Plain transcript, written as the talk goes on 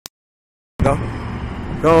Go.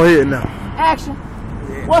 Go ahead now. Action.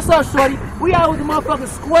 What's up, shorty? We out with the motherfucking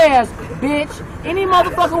squares, bitch. Any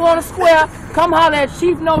motherfucker want a square, come holler at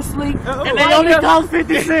Chief No Sleep. And they only cost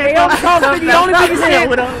 50 cents. They only cost 50, only 50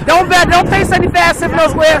 cents. Don't pay 75 cents for no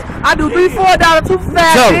squares. I do $3, $4, 2 for $5,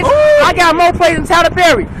 bitch. I got more plays than Tyler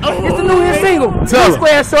Perry. It's the new hit single. Loose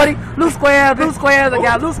squares, shorty. Loose squares, loose squares. I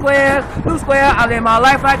got loose squares, loose squares. I live my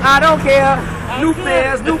life like I don't care. New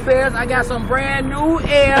pairs, new pairs. I got some brand new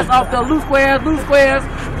airs off the loose squares, loose squares.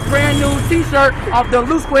 Brand new t-shirt off the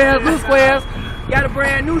loose squares, loose squares. Got a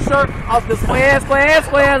brand new shirt off the squares, squares,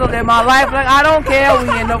 squares. I live my life like I don't care.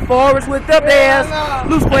 We in the forest with the bears.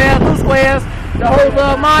 Loose squares, loose squares. The whole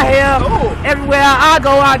of my hair. Everywhere I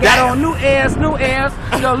go, I got on new airs, new airs.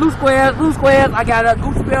 So loose squares, loose squares. I got a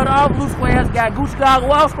Gucci belt off loose squares. Got Gucci dog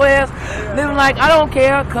off squares. Living like I don't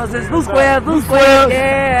care, cause it's loose squares, loose squares.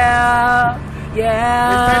 Yeah.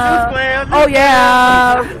 Yeah. Oh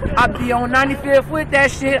yeah. I be on 95th with that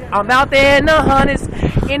shit. I'm out there in the hundreds.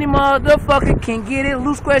 Any motherfucker can get it.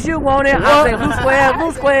 Loose squares, you want it. I say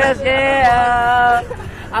loose squares, yeah.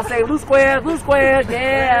 I say loose squares,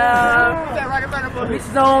 yeah.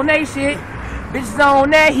 Bitches on that shit. Bitches on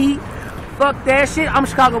that heat. Fuck that shit. I'm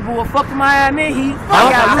Chicago Bull. Fuck the Miami Heat. I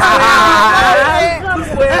got loose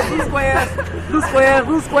squares, loose squares, loose squares,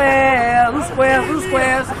 loose squares, loose squares, loose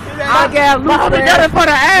squares. I got loose squares. You got it for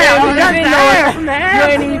the air. You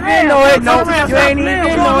ain't even know it. No, you ain't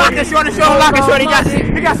even know it. Lock it short. Lock it short. He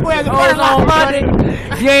got squares in front of my dick.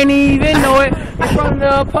 You ain't even know it. In front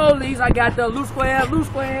of the police, I got the loose squares, loose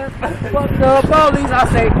squares. Fuck the police. I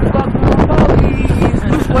say fuck the police.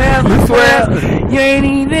 Loose squares, loose squares. You ain't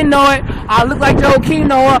even know it. I look like Joe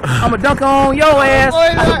Quinoa. I'ma dunk on your ass.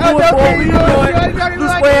 I can do it for you know it.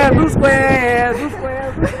 Loose squares, loose squares, loose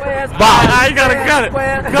squares, loose squares. Bob, you gotta cut it.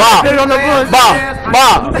 Bob, Put it on the bush. Bob,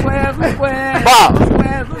 Loose squares, loose squares. Bob, Loose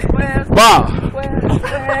squares, loose squares. Bob.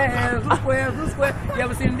 Loose squares, loose squares. You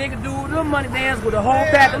ever seen a nigga do the money dance with a whole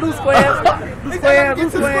pack of loose squares? Loose squares,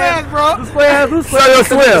 loose squares, bro. Loose squares, loose squares. Show your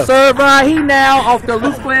squares. Serve right here now off the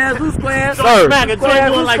loose squares, loose squares. Serve. Smack it.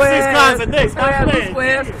 Doing like 6 guys a day. Loose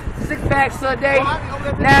squares. 6 packs a day,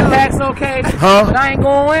 9 packs okay. Huh? But I ain't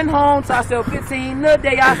going home, so I sell 15 a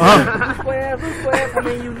day. I sell loose squares, I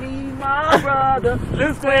mean you need my brother.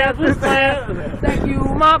 Loose squares, loose squares. Thank you,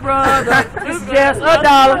 my brother. It's just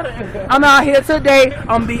 $1. I'm out here today,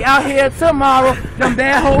 I'm be out here tomorrow. Them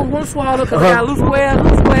bad hoes won't swallow, cause I got loose squares,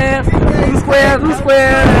 loose squares, loose squares, loose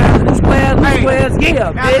squares, loose squares, loose squares.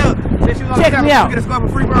 Yeah, bitch. Check me out.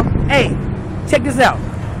 Hey, check this out.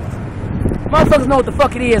 Motherfuckers know what the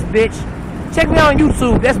fuck it is, bitch. Check me out on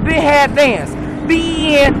YouTube. That's Big Hat Vans.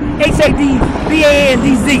 BENHADVANDZ.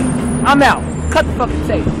 I'm out. Cut the fucking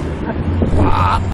tape.